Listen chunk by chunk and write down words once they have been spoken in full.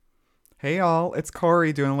Hey all, it's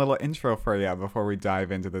Corey doing a little intro for you before we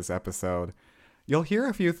dive into this episode. You'll hear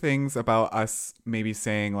a few things about us maybe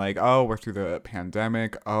saying, like, oh, we're through the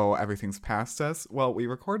pandemic, oh, everything's past us. Well, we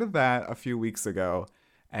recorded that a few weeks ago,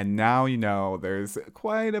 and now there's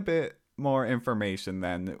quite a bit more information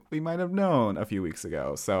than we might have known a few weeks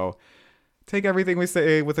ago. So take everything we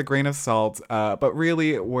say with a grain of salt, but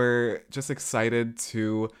really, we're just excited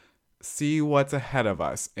to see what's ahead of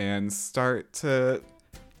us and start to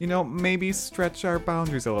maybe stretch our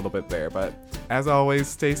boundaries a little bit there. But as always,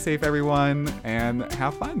 stay safe, everyone, and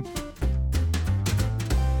have fun.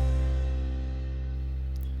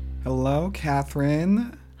 Hello,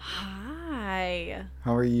 Catherine. Hi.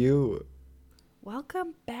 How are you?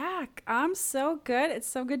 Welcome back. I'm so good. It's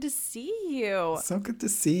so good to see you. So good to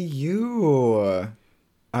see you.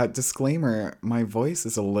 Disclaimer, my voice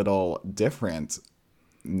is a little different.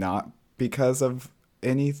 Not because of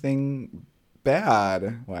anything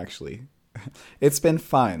bad. Well, actually, it's been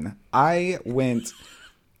fun. I went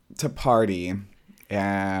to party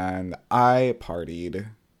and I partied.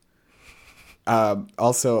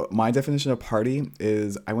 Also, my definition of party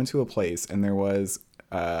is I went to a place and there was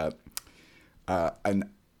an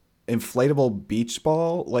inflatable beach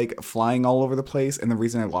ball like flying all over the place. And the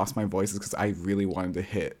reason I lost my voice is because I really wanted to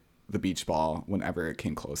hit the beach ball whenever it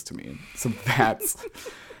came close to me. So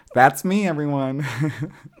that's me, everyone.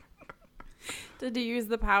 Did you use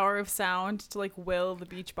the power of sound to like will the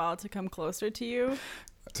beach ball to come closer to you?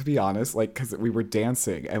 To be honest, like, because we were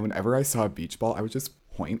dancing and whenever I saw a beach ball, I would just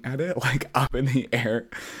point at it like up in the air.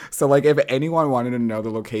 So like if anyone wanted to know the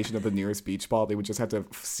location of the nearest beach ball, they would just have to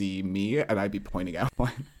see me and I'd be pointing at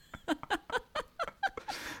one.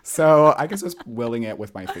 So I guess I was willing it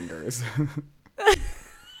with my fingers.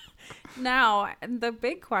 Now, the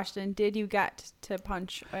big question, did you get to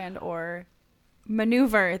punch and or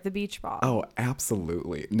maneuver the beach ball? Oh,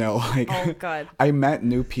 absolutely. No, like, oh, good. I met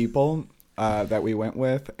new people that we went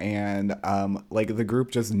with, and like the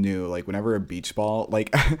group just knew, like, whenever a beach ball,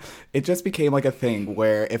 like, it just became like a thing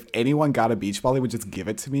where if anyone got a beach ball, they would just give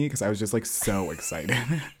it to me because I was just like so excited.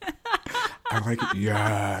 I'm like,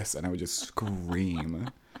 yes, and I would just scream.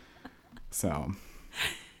 So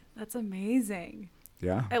That's amazing.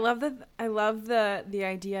 yeah, I love the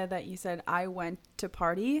idea that you said I went to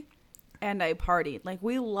party and I partied. Like,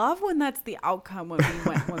 we love when that's the outcome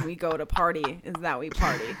when we go to party, is that we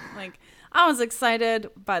party. Like, I was excited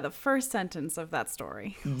by the first sentence of that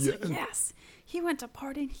story. I was like, yes, he went to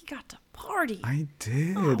party and he got to party. I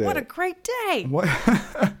did. Oh, what a great day. What?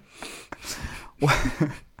 What?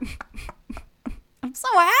 I'm so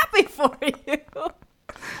happy for you.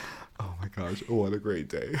 Oh my gosh, what a great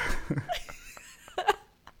day.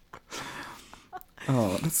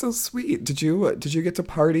 Oh, that's so sweet. Did you get to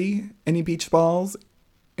party? Any beach balls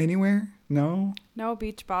anywhere? No? No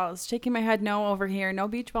beach balls. Shaking my head no over here. No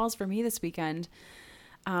beach balls for me this weekend.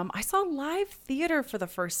 I saw live theater for the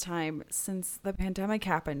first time since the pandemic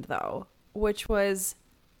happened, though, which was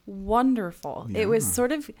wonderful. Yeah. It was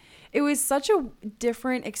such a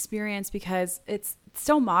different experience because it's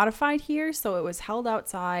still modified here. So it was held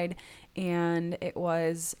outside and it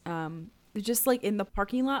was just like in the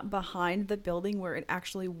parking lot behind the building where it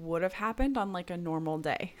actually would have happened on like a normal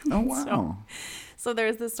day. Oh, wow. So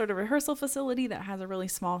there's this sort of rehearsal facility that has a really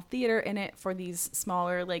small theater in it for these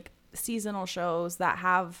smaller like seasonal shows that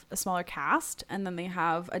have a smaller cast. And then they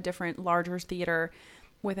have a different larger theater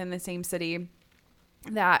within the same city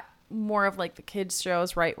that more of like the kids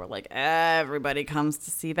shows, right? Where like everybody comes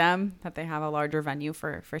to see them, that they have a larger venue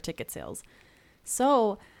for ticket sales.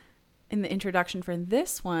 So in the introduction for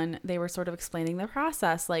this one, they were sort of explaining the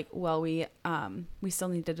process. Like, well, we still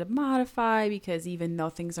needed to modify because even though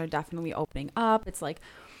things are definitely opening up, it's like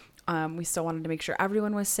we still wanted to make sure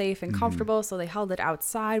everyone was safe and comfortable. Mm-hmm. So they held it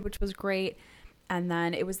outside, which was great. And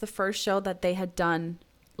then it was the first show that they had done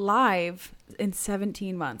live in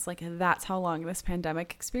 17 months. Like, that's how long this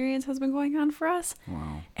pandemic experience has been going on for us.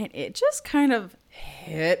 Wow. And it just kind of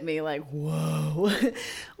hit me like, whoa,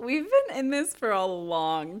 we've been in this for a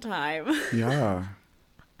long time. Yeah.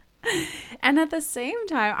 And at the same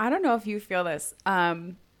time, I don't know if you feel this.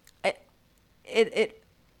 It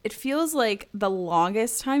feels like the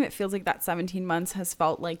longest time. It feels like that 17 months has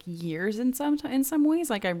felt like years in some ways.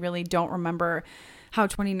 Like, I really don't remember how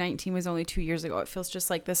 2019 was only 2 years ago. It feels just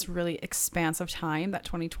like this really expansive time that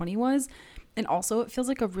 2020 was. And also it feels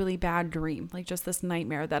like a really bad dream, like just this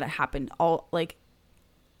nightmare that it happened all like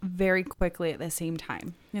very quickly at the same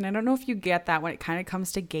time. And I don't know if you get that when it kind of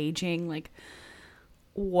comes to gauging like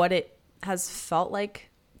what it has felt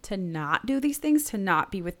like to not do these things, to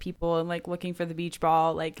not be with people and like looking for the beach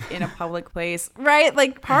ball, like in a public place, right?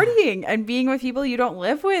 Like partying and being with people you don't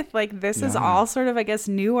live with. Like this is all sort of, I guess,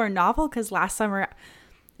 new or novel because last summer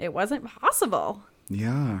it wasn't possible.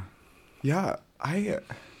 Yeah. Yeah. I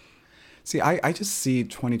just see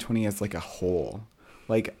 2020 as like a whole.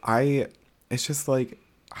 Like it's just like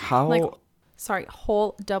how. Like, sorry,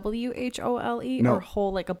 whole, WHOLE, No. or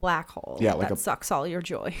whole like a black hole? Yeah, like that sucks all your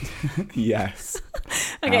joy. Yes.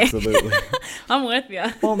 Okay. Absolutely. I'm with you.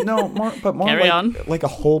 Well, no, more Carry on. like a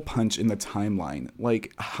hole punch in the timeline.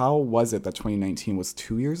 Like, how was it that 2019 was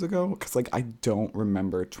 2 years ago? Because like I don't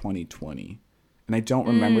remember 2020, and I don't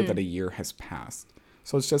remember that a year has passed.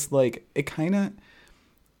 So it's just like it kind of.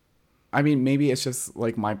 I mean, maybe it's just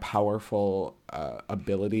like my powerful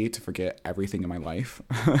ability to forget everything in my life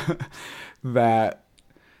that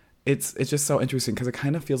it's just so interesting because it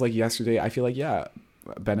kind of feels like yesterday. I feel like, yeah,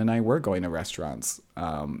 Ben and I were going to restaurants,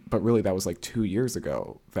 but really that was like 2 years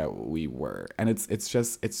ago that we were, and it's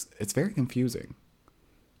very confusing.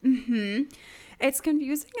 Mm-hmm. It's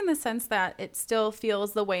confusing in the sense that it still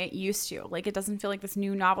feels the way it used to. Like it doesn't feel like this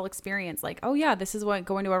new novel experience. Like, oh yeah, this is what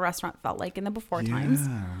going to a restaurant felt like in the before times.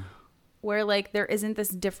 Where like there isn't this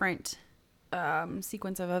different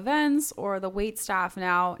sequence of events, or the wait staff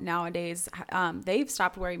nowadays they've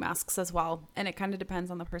stopped wearing masks as well, and it kind of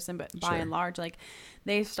depends on the person, but by and large, like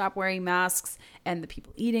they've stopped wearing masks, and the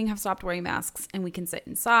people eating have stopped wearing masks, and we can sit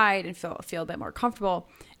inside and feel a bit more comfortable,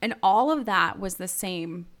 and all of that was the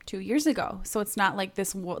same 2 years ago. So it's not like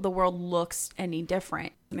the world looks any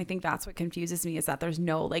different. And I think that's what confuses me, is that there's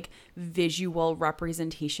no like visual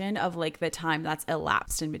representation of like the time that's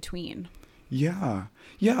elapsed in between. Yeah.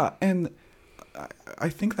 And I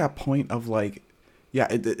think that point of like, yeah,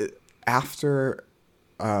 after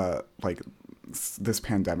like this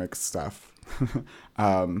pandemic stuff,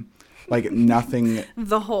 like nothing,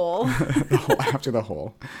 the whole after the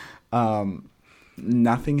whole,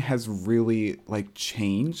 nothing has really like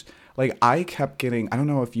changed. Like I kept getting, I don't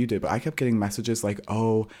know if you did, but I kept getting messages like,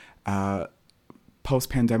 oh,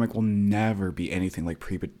 post-pandemic will never be anything like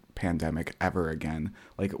pre-pandemic ever again.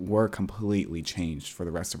 Like we're completely changed for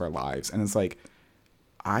the rest of our lives. And it's like,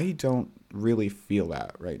 I don't really feel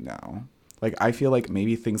that right now. Like I feel like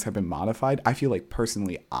maybe things have been modified. I feel like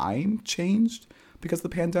personally I'm changed because of the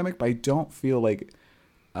pandemic, but I don't feel like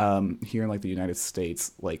here in like the United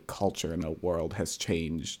States, like culture in the world has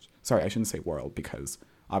changed. Sorry, I shouldn't say world, because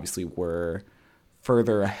obviously we're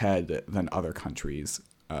further ahead than other countries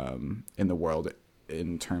in the world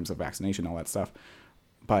in terms of vaccination, all that stuff.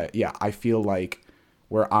 But yeah, I feel like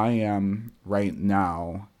where I am right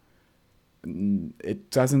now, it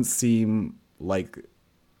doesn't seem like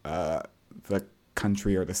the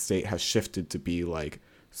country or the state has shifted to be like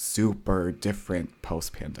super different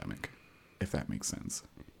post-pandemic, if that makes sense.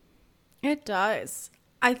 It does.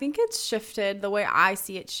 I think it's shifted. The way I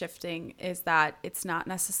see it shifting is that it's not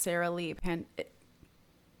necessarily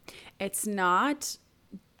it's not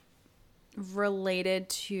related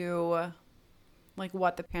to like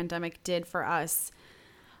what the pandemic did for us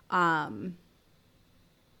in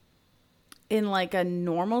like a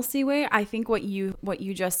normalcy way. I think what you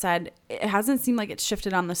just said, it hasn't seemed like it's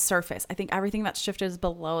shifted on the surface. I think everything that's shifted is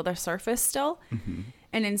below the surface still. Mm-hmm.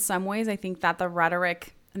 And in some ways, I think that the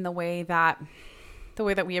rhetoric and the way that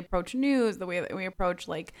we approach news, the way that we approach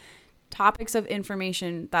like topics of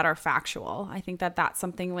information that are factual, I think that that's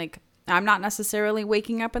something like I'm not necessarily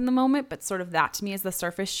waking up in the moment, but sort of that to me is the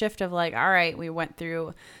surface shift of like, all right, we went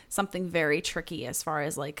through something very tricky as far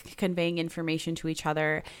as like conveying information to each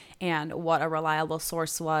other and what a reliable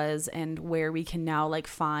source was and where we can now like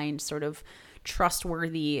find sort of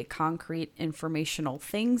trustworthy, concrete informational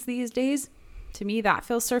things these days. To me, that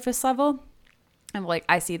feels surface level. And like,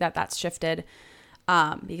 I see that that's shifted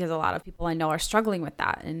because a lot of people I know are struggling with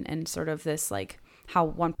that and sort of this like, how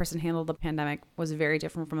one person handled the pandemic was very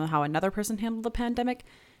different from how another person handled the pandemic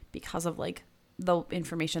because of like the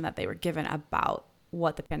information that they were given about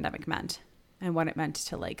what the pandemic meant and what it meant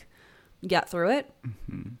to like get through it.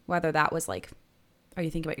 Mm-hmm. Whether that was like, are you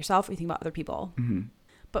thinking about yourself or you think about other people? Mm-hmm.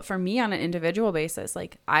 But for me on an individual basis,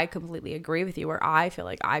 like I completely agree with you where I feel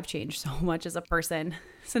like I've changed so much as a person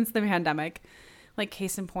since the pandemic. Like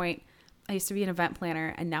case in point, I used to be an event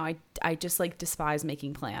planner and now I just like despise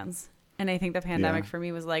making plans. And I think the pandemic for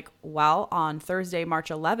me was like, well, on Thursday, March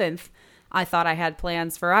 11th, I thought I had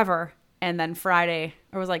plans forever. And then Friday,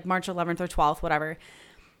 or it was like March 11th or 12th, whatever.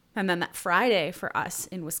 And then that Friday for us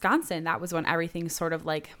in Wisconsin, that was when everything sort of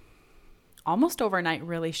like almost overnight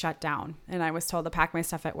really shut down. And I was told to pack my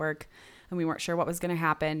stuff at work and we weren't sure what was going to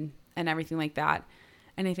happen and everything like that.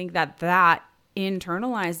 And I think that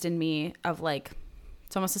internalized in me of like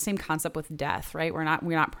It's almost the same concept with death, right? We're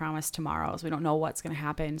not promised tomorrows. We don't know what's going to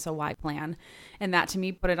happen, so why plan? And that to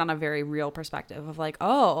me put it on a very real perspective of like,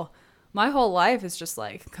 oh, my whole life is just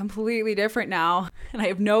like completely different now, and I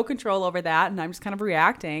have no control over that, and I'm just kind of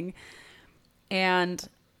reacting. And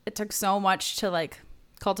it took so much to like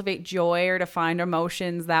cultivate joy or to find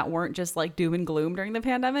emotions that weren't just like doom and gloom during the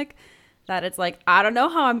pandemic, that it's like, I don't know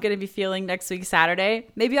how I'm going to be feeling next week, Saturday.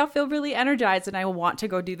 Maybe I'll feel really energized and I will want to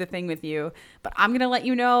go do the thing with you, but I'm going to let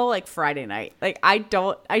you know like Friday night. Like I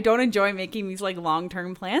don't enjoy making these like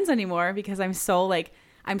long-term plans anymore because I'm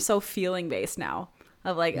so feeling based now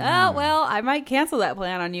of like, oh, well, I might cancel that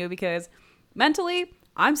plan on you because mentally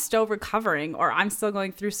I'm still recovering or I'm still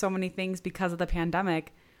going through so many things because of the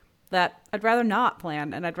pandemic that I'd rather not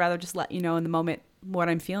plan, and I'd rather just let you know in the moment what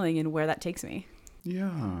I'm feeling and where that takes me.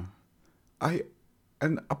 Yeah.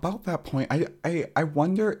 And about that point, I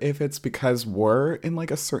wonder if it's because we're in like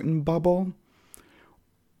a certain bubble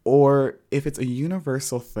or if it's a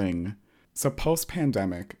universal thing. So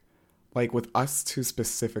post-pandemic, like with us two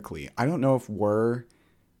specifically, I don't know if we're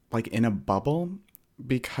like in a bubble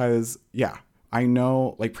because, yeah, I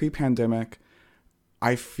know like pre-pandemic,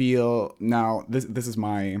 I feel now, this is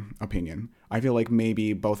my opinion. I feel like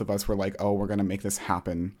maybe both of us were like, oh, we're going to make this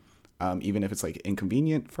happen. Even if it's like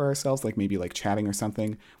inconvenient for ourselves, like maybe like chatting or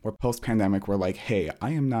something. Where post-pandemic, we're like, hey, I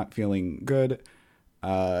am not feeling good.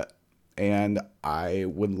 And I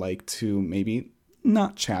would like to maybe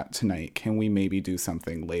not chat tonight. Can we maybe do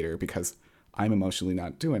something later? Because I'm emotionally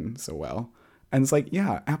not doing so well. And it's like,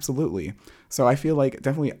 yeah, absolutely. So I feel like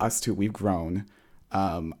definitely us two, we've grown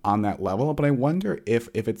on that level. But I wonder if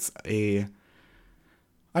it's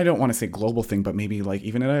I don't want to say global thing, but maybe like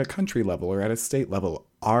even at a country level or at a state level,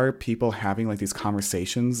 are people having like these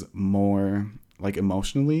conversations more like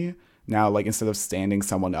emotionally now? Like instead of standing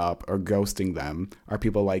someone up or ghosting them, are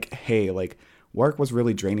people like, hey, like work was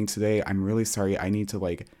really draining today. I'm really sorry. I need to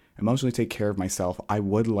like emotionally take care of myself. I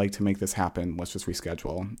would like to make this happen. Let's just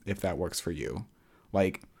reschedule if that works for you.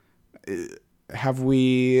 Like, have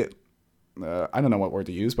we, I don't know what word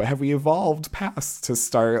to use, but have we evolved past to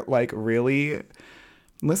start like really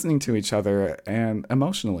listening to each other and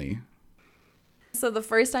emotionally? So the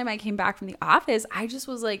first time I came back from the office, I just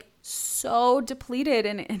was like so depleted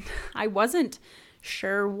and I wasn't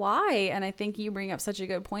sure why. And I think you bring up such a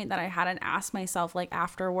good point that I hadn't asked myself like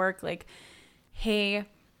after work, like, hey,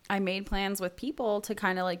 I made plans with people to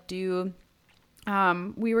kind of like do,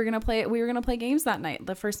 we were going to play games that night,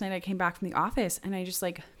 the first night I came back from the office, and I just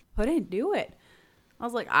like couldn't do it. I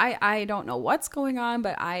was like, I don't know what's going on,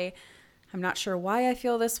 but I'm not sure why I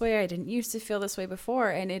feel this way. I didn't used to feel this way before.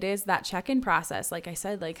 And it is that check-in process. Like I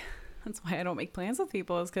said, like that's why I don't make plans with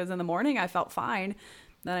people, is because in the morning I felt fine.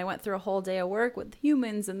 Then I went through a whole day of work with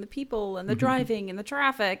humans and the people and the driving and the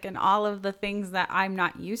traffic and all of the things that I'm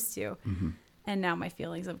not used to. And now my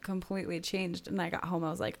feelings have completely changed. And I got home,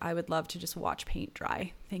 I was like, I would love to just watch paint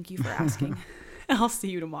dry. Thank you for asking. I'll see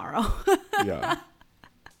you tomorrow. Yeah.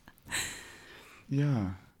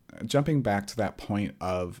 Yeah. Jumping back to that point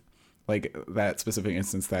of like that specific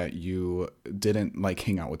instance that you didn't like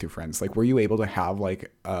hang out with your friends, like were you able to have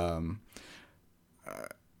like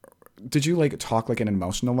did you like talk like an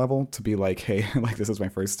emotional level to be like, hey, like this is my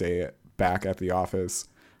first day back at the office,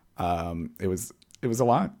 it was a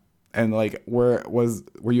lot, and like were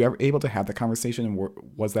you ever able to have the conversation, and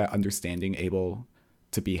was that understanding able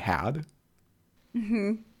to be had?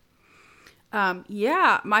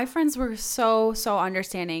 Yeah, my friends were so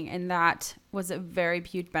understanding, and that was a very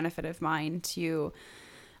huge benefit of mine to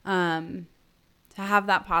have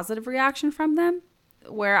that positive reaction from them.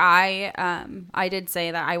 Where I did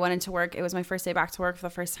say that I went into work, it was my first day back to work for the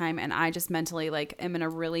first time, and I just mentally like am in a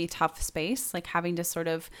really tough space, like having to sort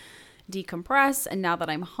of decompress. And now that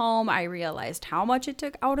I'm home, I realized how much it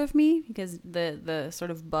took out of me, because the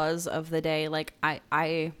sort of buzz of the day, like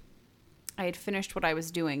I had finished what I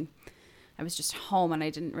was doing. I was just home and I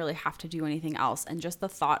didn't really have to do anything else. And just the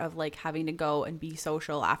thought of like having to go and be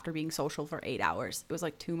social after being social for 8 hours, it was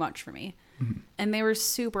like too much for me. And they were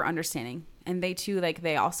super understanding. And they too, like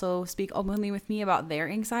they also speak openly with me about their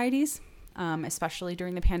anxieties, especially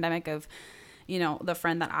during the pandemic of, you know, the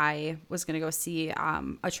friend that I was going to go see,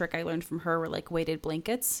 a trick I learned from her were like weighted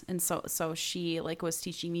blankets. And so she like was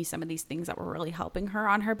teaching me some of these things that were really helping her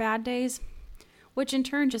on her bad days, which in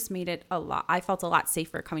turn just made it I felt a lot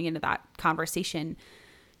safer coming into that conversation,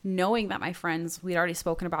 knowing that my friends, we'd already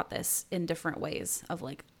spoken about this in different ways of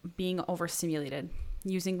like being overstimulated,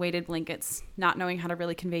 using weighted blankets, not knowing how to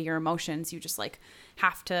really convey your emotions. You just like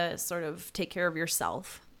have to sort of take care of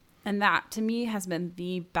yourself. And that to me has been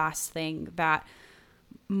the best thing that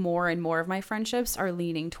more and more of my friendships are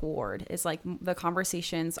leaning toward is like the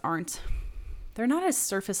conversations they're not as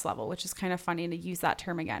surface level, which is kind of funny to use that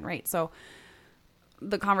term again, right? So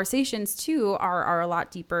the conversations too are a lot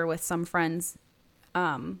deeper with some friends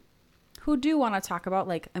who do want to talk about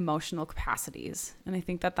like emotional capacities. And I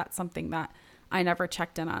think that that's something that I never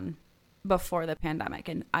checked in on before the pandemic.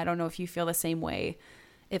 And I don't know if you feel the same way,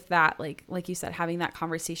 if that, like you said, having that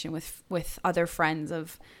conversation with other friends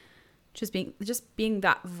of just being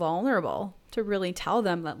that vulnerable to really tell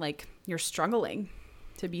them that like you're struggling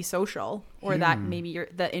to be social, or that maybe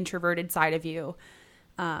the introverted side of you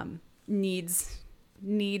needs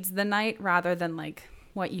the night rather than like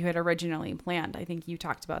what you had originally planned. I think you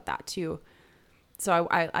talked about that too. So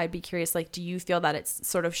I'd be curious, like, do you feel that it's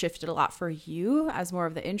sort of shifted a lot for you as more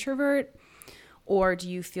of the introvert, or do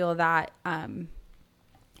you feel that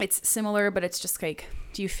it's similar, but it's just like,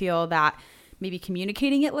 do you feel that maybe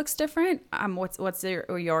communicating it looks different? What's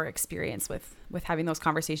your experience with having those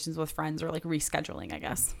conversations with friends, or like rescheduling, I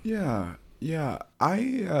guess? Yeah.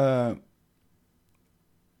 The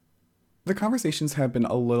conversations have been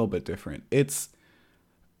a little bit different. It's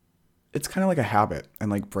kind of like a habit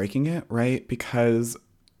and like breaking it, right? Because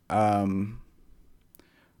I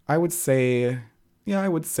would say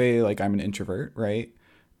like I'm an introvert, right?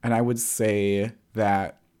 And I would say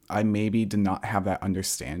that I maybe did not have that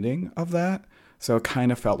understanding of that. So it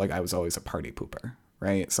kind of felt like I was always a party pooper,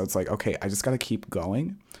 right? So it's like, okay, I just got to keep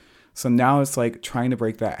going. So now it's like trying to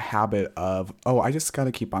break that habit of, oh, I just got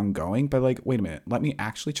to keep on going. But like, wait a minute, let me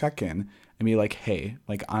actually check in and be like, hey,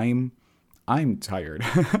 like I'm tired.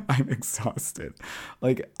 I'm exhausted.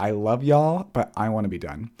 Like, I love y'all, but I want to be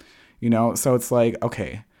done, So it's like,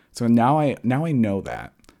 okay, so now I know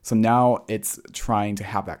that. So now it's trying to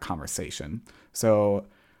have that conversation. So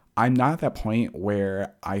I'm not at that point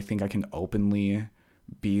where I think I can openly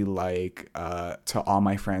be like to all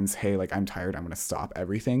my friends, hey, like I'm tired, I'm going to stop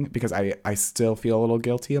everything, because I still feel a little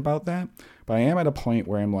guilty about that. But I am at a point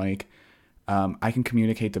where I'm like, I can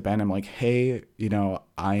communicate to Ben. I'm like, hey,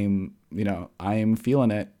 I'm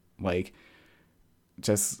feeling it. Like,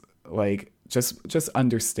 just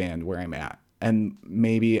understand where I'm at. And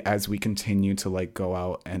maybe as we continue to like go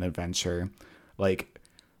out and adventure, like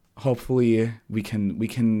hopefully we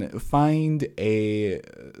can find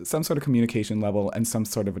some sort of communication level and some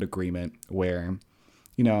sort of an agreement where,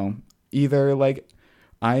 either like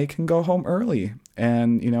I can go home early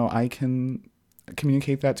and, I can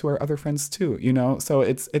communicate that to our other friends too, So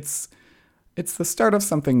it's the start of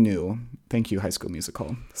something new. Thank you, High School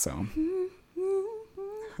Musical. So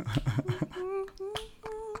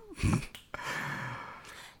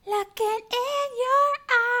looking in your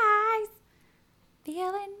eyes,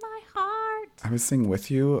 feeling my heart. I was singing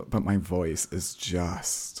with you, but my voice is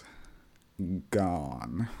just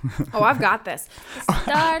gone. Oh, I've got this. The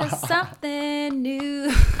start of something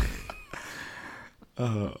new.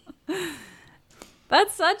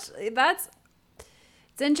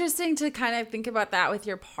 It's interesting to kind of think about that with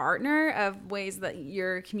your partner, of ways that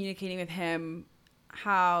you're communicating with him,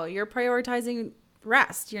 how you're prioritizing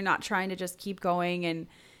rest. You're not trying to just keep going, and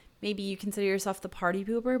maybe you consider yourself the party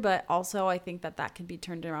pooper, but also I think that can be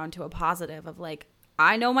turned around to a positive of like,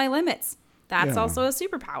 I know my limits. That's also a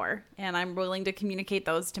superpower, and I'm willing to communicate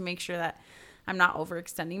those to make sure that I'm not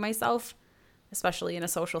overextending myself, especially in a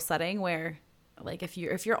social setting where, like, if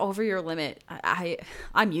you're over your limit,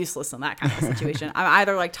 I'm useless in that kind of situation. I'm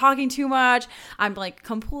either like talking too much, I'm like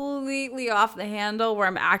completely off the handle where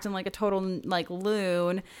I'm acting like a total like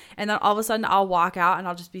loon, and then all of a sudden I'll walk out and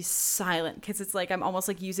I'll just be silent, because it's like I'm almost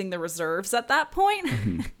like using the reserves at that point.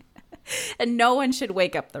 Mm-hmm. And no one should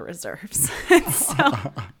wake up the reserves.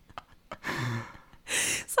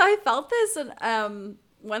 So I felt this, and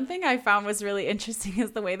one thing I found was really interesting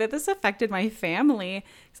is the way that this affected my family.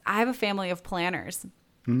 I have a family of planners,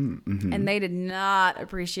 mm-hmm. and they did not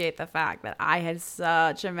appreciate the fact that I had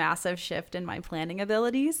such a massive shift in my planning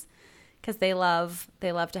abilities, because they love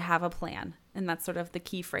to have a plan, and that's sort of the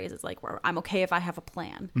key phrase, is like, where I'm okay if I have a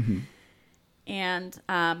plan. Mm-hmm. And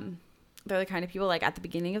they're the kind of people, like, at the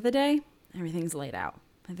beginning of the day, everything's laid out.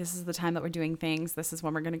 This is the time that we're doing things. This is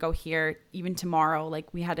when we're going to go here. Even tomorrow,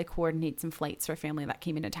 like, we had to coordinate some flights for a family that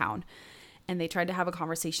came into town, and they tried to have a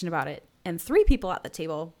conversation about it. And 3 people at the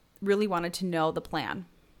table really wanted to know the plan.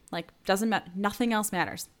 Like, doesn't matter. Nothing else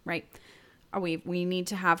matters, right? We need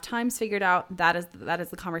to have times figured out. That is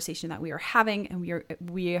the conversation that we are having, and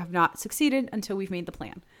we have not succeeded until we've made the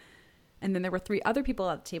plan. And then there were 3 other people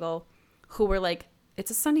at the table who were like, it's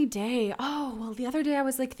a sunny day. Oh, well, the other day I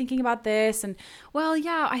was like thinking about this, and well,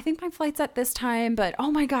 yeah, I think my flight's at this time, but oh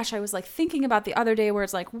my gosh, I was like thinking about the other day where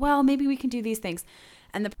it's like, well, maybe we can do these things.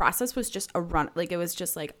 And the process was just a run. Like, it was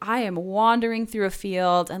just like, I am wandering through a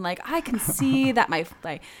field, and like, I can see that my,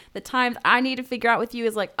 like, the times I need to figure out with you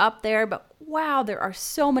is like up there, but wow, there are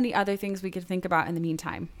so many other things we could think about in the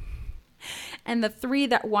meantime. And the three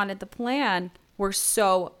that wanted the plan were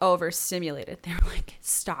so overstimulated. They were like,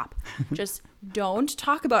 stop, just don't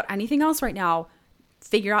talk about anything else right now.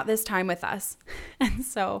 Figure out this time with us. And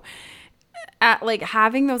so at like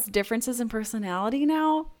having those differences in personality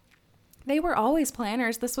now, they were always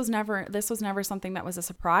planners. This was never something that was a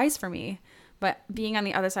surprise for me. But being on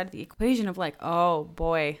the other side of the equation of like, oh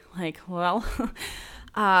boy, like, well,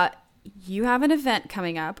 you have an event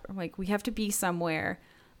coming up, or like we have to be somewhere.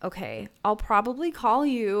 Okay, I'll probably call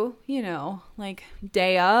you, you know, like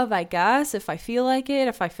day of, I guess, if I feel like it,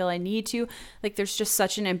 if I feel I need to. Like, there's just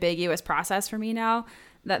such an ambiguous process for me now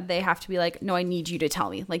that they have to be like, no, I need you to tell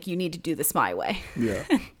me. Like, you need to do this my way. Yeah.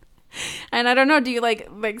 And I don't know, do you like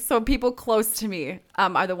so people close to me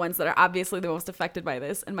are the ones that are obviously the most affected by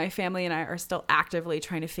this, and my family and I are still actively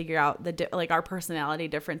trying to figure out like our personality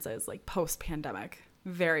differences, like post-pandemic,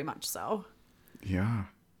 very much so. Yeah.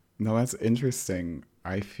 No, that's interesting.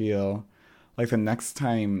 I feel like the next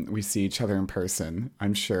time we see each other in person,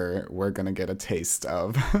 I'm sure we're going to get a taste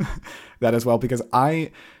of that as well, because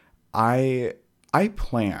I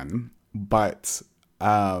plan, but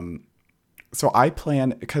so I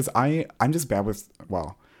plan because I'm just bad with,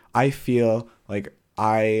 well, I feel like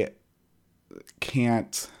I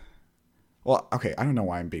can't, well, okay, I don't know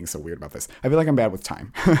why I'm being so weird about this. I feel like I'm bad with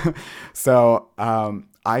time. So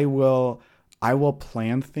I will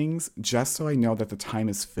plan things just so I know that the time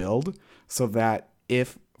is filled, so that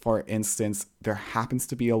if, for instance, there happens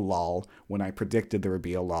to be a lull when I predicted there would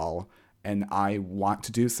be a lull and I want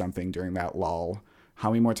to do something during that lull, how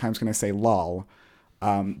many more times can I say lull?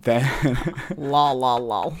 Then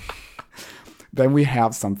lol. Then we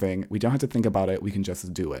have something. We don't have to think about it. We can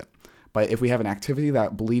just do it. But if we have an activity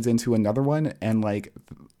that bleeds into another one and like,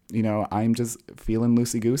 you know, I'm just feeling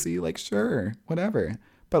loosey-goosey, like, sure, whatever.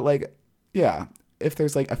 But like, yeah, if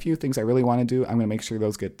there's like a few things I really want to do, I'm going to make sure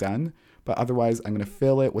those get done. But otherwise, I'm going to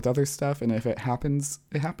fill it with other stuff. And if it happens,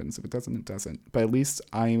 it happens. If it doesn't, it doesn't. But at least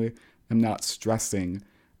I am not stressing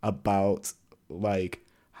about like,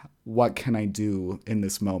 what can I do in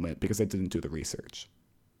this moment because I didn't do the research.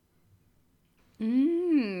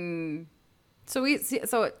 So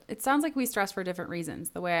it sounds like we stress for different reasons.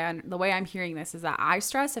 The way I'm hearing this is that I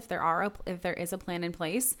stress if there is a plan in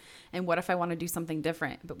place, and what if I want to do something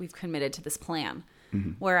different, but we've committed to this plan.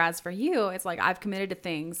 Mm-hmm. Whereas for you, it's like I've committed to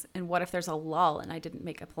things, and what if there's a lull and I didn't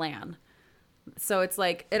make a plan? So it's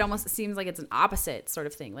like, it almost seems like it's an opposite sort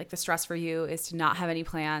of thing. Like the stress for you is to not have any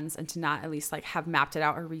plans and to not at least like have mapped it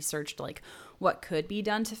out or researched like what could be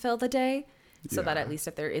done to fill the day. So that at least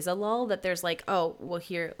if there is a lull, that there's like, oh, well,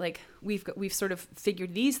 here, like we've sort of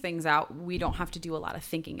figured these things out. We don't have to do a lot of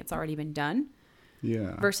thinking. It's already been done.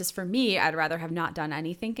 Yeah. Versus for me, I'd rather have not done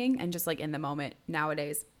any thinking and just like in the moment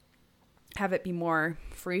nowadays have it be more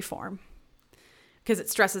free form, because it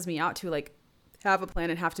stresses me out to like have a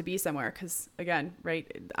plan and have to be somewhere. Because again,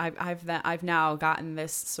 right, I've now gotten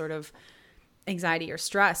this sort of anxiety or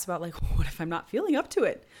stress about like, what if I'm not feeling up to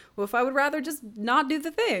it? Well, if I would rather just not do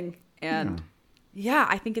the thing. And yeah,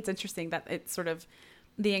 I think it's interesting that it's sort of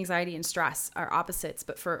the anxiety and stress are opposites,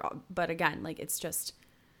 but again, like it's just,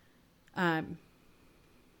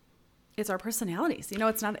 it's our personalities, you know,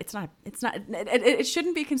 it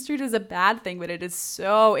shouldn't be construed as a bad thing, but it is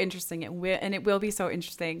so interesting. It will be so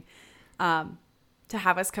interesting, to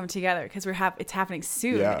have us come together, because it's happening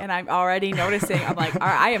soon. Yeah. And I'm already noticing, I'm like,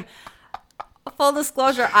 I am, full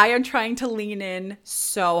disclosure, I am trying to lean in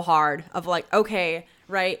so hard of like, okay,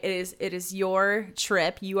 right, it is your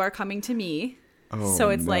trip. You are coming to me. Oh, so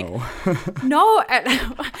it's no. like, no,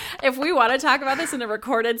 if we want to talk about this in a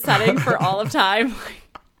recorded setting for all of time,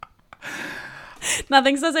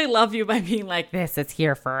 nothing says I love you by being like, this is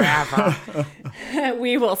here forever.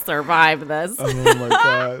 We will survive this. Oh my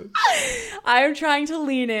God. I am trying to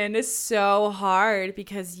lean in so hard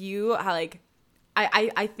because you like,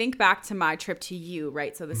 I think back to my trip to you,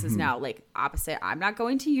 right? So this is now like opposite. I'm not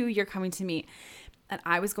going to you. You're coming to me. And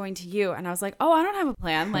I was going to you. And I was like, oh, I don't have a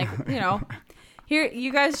plan. Like, you know, here,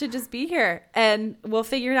 you guys should just be here and we'll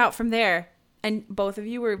figure it out from there. And both of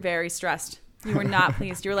you were very stressed. You were not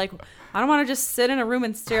pleased. You were like, I don't want to just sit in a room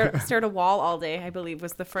and stare at a wall all day, I believe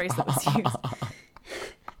was the phrase that was used.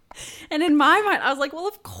 And in my mind, I was like, well,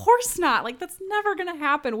 of course not. Like, that's never going to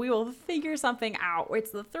happen. We will figure something out.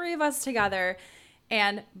 It's the three of us together.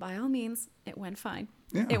 And by all means, it went fine.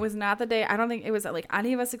 Yeah. It was not the day. I don't think it was like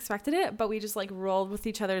any of us expected it, but we just like rolled with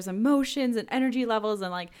each other's emotions and energy levels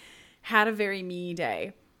and like had a very me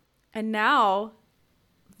day. And now,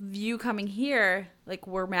 you coming here, like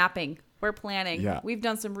we're mapping, we're planning. Yeah. We've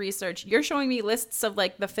done some research. You're showing me lists of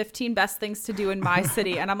like the 15 best things to do in my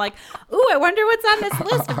city. And I'm like, ooh, I wonder what's on this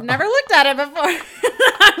list. I've never looked at it before.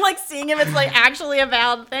 I'm like seeing if it's like actually a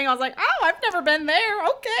valid thing. I was like, oh, I've never been there.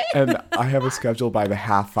 Okay. And I have a schedule by the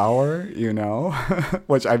half hour, you know,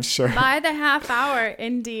 which I'm sure. By the half hour,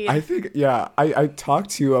 indeed. I think, yeah, I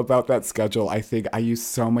talked to you about that schedule. I think I use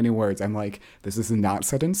so many words. I'm like, this is not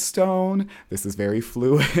set in stone. This is very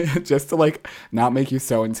fluid, just to like not make you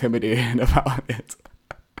so intimidated about it.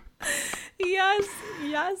 Yes.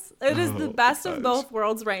 It is the best of both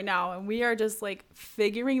worlds right now. And we are just like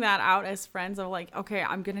figuring that out as friends of like, okay,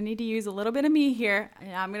 I'm going to need to use a little bit of me here.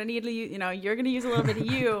 And I'm going to need to use, you're going to use a little bit of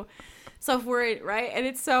you. So if we're, right? And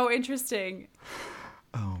it's so interesting.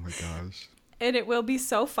 Oh my gosh. And it will be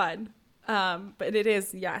so fun. But it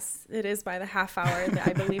is by the half hour.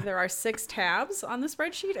 I believe there are 6 tabs on the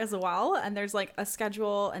spreadsheet as well. And there's like a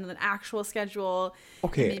schedule and an actual schedule.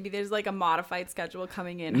 Okay. Maybe there's like a modified schedule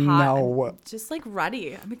coming in hot. No. I'm just like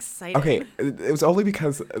ready. I'm excited. Okay. It was only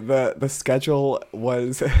because the schedule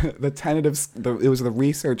was the tentative, it was the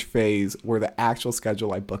research phase where the actual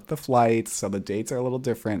schedule, I booked the flights. So the dates are a little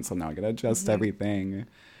different. So now I got to adjust everything.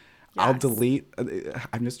 Yes. I'll delete.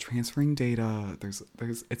 I'm just transferring data. There's.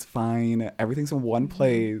 It's fine. Everything's in one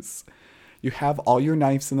place. You have all your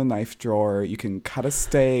knives in the knife drawer. You can cut a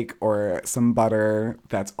steak or some butter.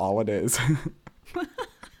 That's all it is.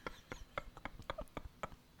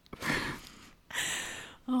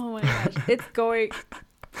 Oh my gosh, it's going.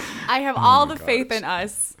 I have all the faith in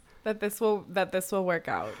us that this will work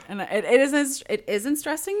out, and it isn't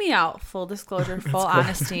stressing me out. Full disclosure, full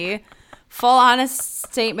honesty. Full honest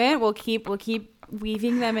statement. We'll keep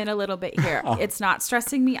weaving them in a little bit here. Oh. It's not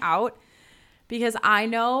stressing me out because I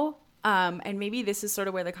know, and maybe this is sort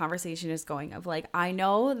of where the conversation is going of like, I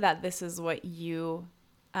know that this is what you,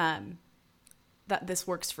 that this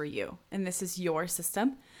works for you and this is your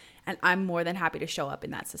system. And I'm more than happy to show up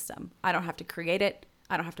in that system. I don't have to create it.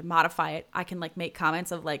 I don't have to modify it. I can like make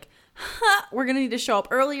comments of like, we're going to need to show up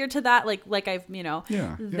earlier to that. Like I've,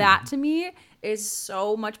 that to me is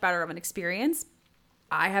so much better of an experience.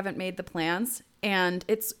 I haven't made the plans and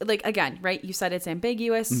it's like, again, right. You said it's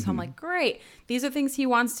ambiguous. Mm-hmm. So I'm like, great. These are things he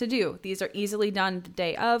wants to do. These are easily done the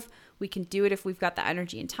day of. We can do it if we've got the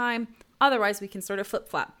energy and time. Otherwise we can sort of flip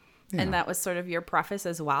flop. Yeah. And that was sort of your preface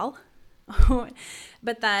as well.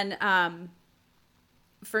 But then,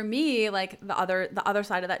 for me, like the other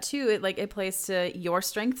side of that too, it plays to your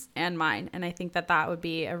strengths and mine. And I think that would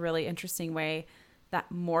be a really interesting way that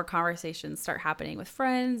more conversations start happening with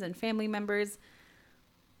friends and family members.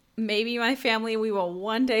 Maybe my family, we will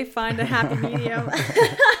one day find a happy medium.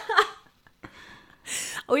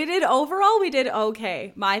 We did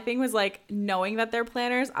okay. My thing was like knowing that they're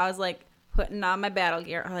planners. I was like, putting on my battle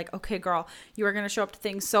gear. I'm like, okay, girl, you are going to show up to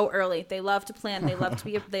things so early. They love to plan. They love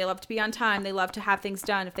to be on time. They love to have things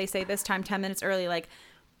done. If they say this time, 10 minutes early, like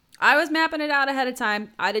I was mapping it out ahead of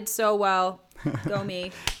time. I did so well. Go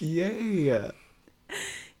me. Yay.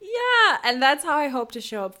 Yeah. And that's how I hope to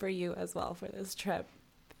show up for you as well for this trip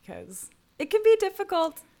because it can be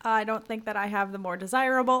difficult. I don't think that I have the more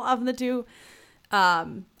desirable of the two. I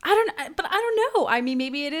don't know. I mean,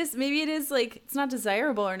 maybe it is like, it's not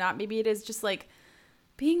desirable or not. Maybe it is just like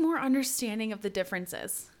being more understanding of the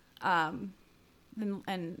differences. And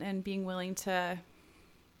being willing to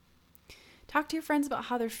talk to your friends about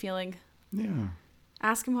how they're feeling. Yeah.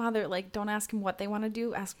 Ask them how they're like, don't ask them what they want to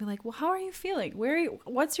do. Ask me like, well, how are you feeling?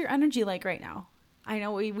 What's your energy like right now? I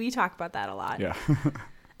know we talk about that a lot. Yeah.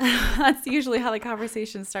 That's usually how the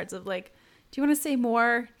conversation starts of like, do you want to say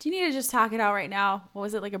more? Do you need to just talk it out right now? What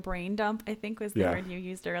was it, like a brain dump, I think was the word you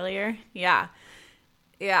used earlier? Yeah.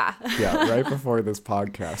 Yeah. Yeah, right before this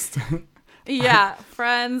podcast. Yeah,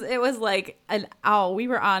 friends, it was like we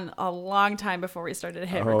were on a long time before we started to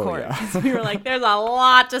hit record. Yeah. We were like, there's a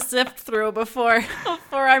lot to sift through before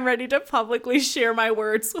I'm ready to publicly share my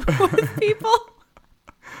words with people.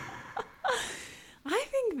 I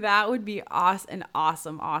think that would be an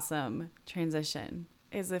awesome transition.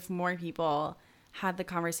 Is if more people had the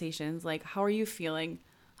conversations like, how are you feeling?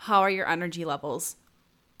 How are your energy levels?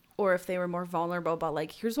 Or if they were more vulnerable about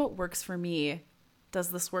like, here's what works for me. Does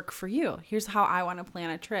this work for you? Here's how I want to plan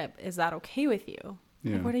a trip. Is that okay with you?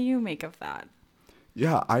 Yeah. Like, what do you make of that?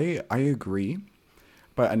 Yeah, I agree.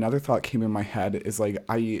 But another thought came in my head is like,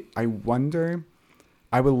 I wonder,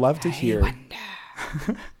 I would love to hear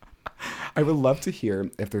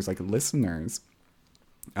if there's like listeners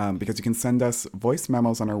because you can send us voice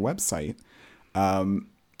memos on our website.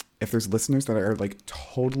 If there's listeners that are like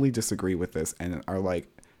totally disagree with this and are like,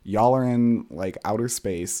 y'all are in like outer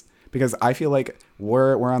space, because I feel like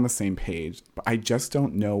we're on the same page, but I just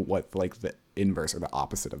don't know what like the inverse or the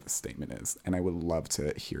opposite of the statement is, and I would love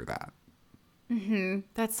to hear that.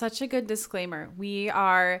 That's such a good disclaimer. We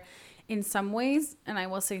are, in some ways, and I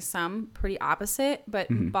will say some, pretty opposite, but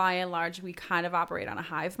by and large, we kind of operate on a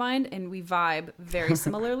hive mind, and we vibe very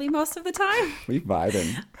similarly most of the time. We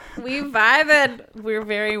vibing. We're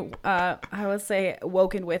very, I would say,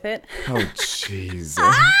 woken with it. Oh, jeez.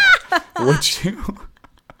 Would you?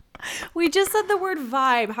 We just said the word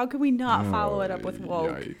vibe. How can we not follow it up with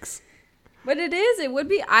woke? Yikes. But it would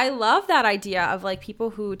be, I love that idea of like people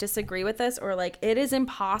who disagree with this, or like it is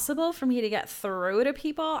impossible for me to get through to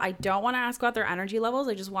people. I don't want to ask about their energy levels.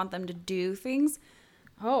 I just want them to do things.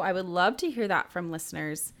 Oh, I would love to hear that from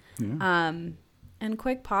listeners. Yeah. And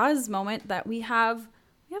quick pause moment that we have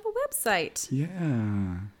a website.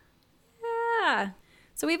 Yeah. Yeah.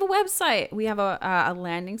 So we have a website. We have a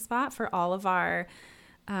landing spot for all of our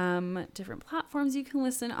different platforms you can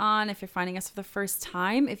listen on. If you're finding us for the first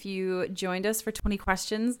time, if you joined us for 20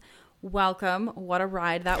 questions, welcome. What a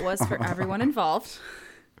ride that was for everyone involved.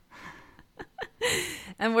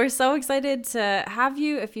 And we're so excited to have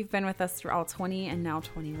you if you've been with us through all 20 and now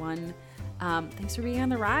 21. Thanks for being on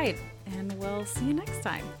the ride, and we'll see you next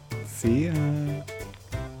time. See ya.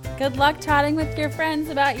 Good luck chatting with your friends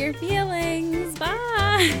about your feelings.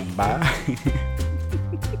 Bye. Bye.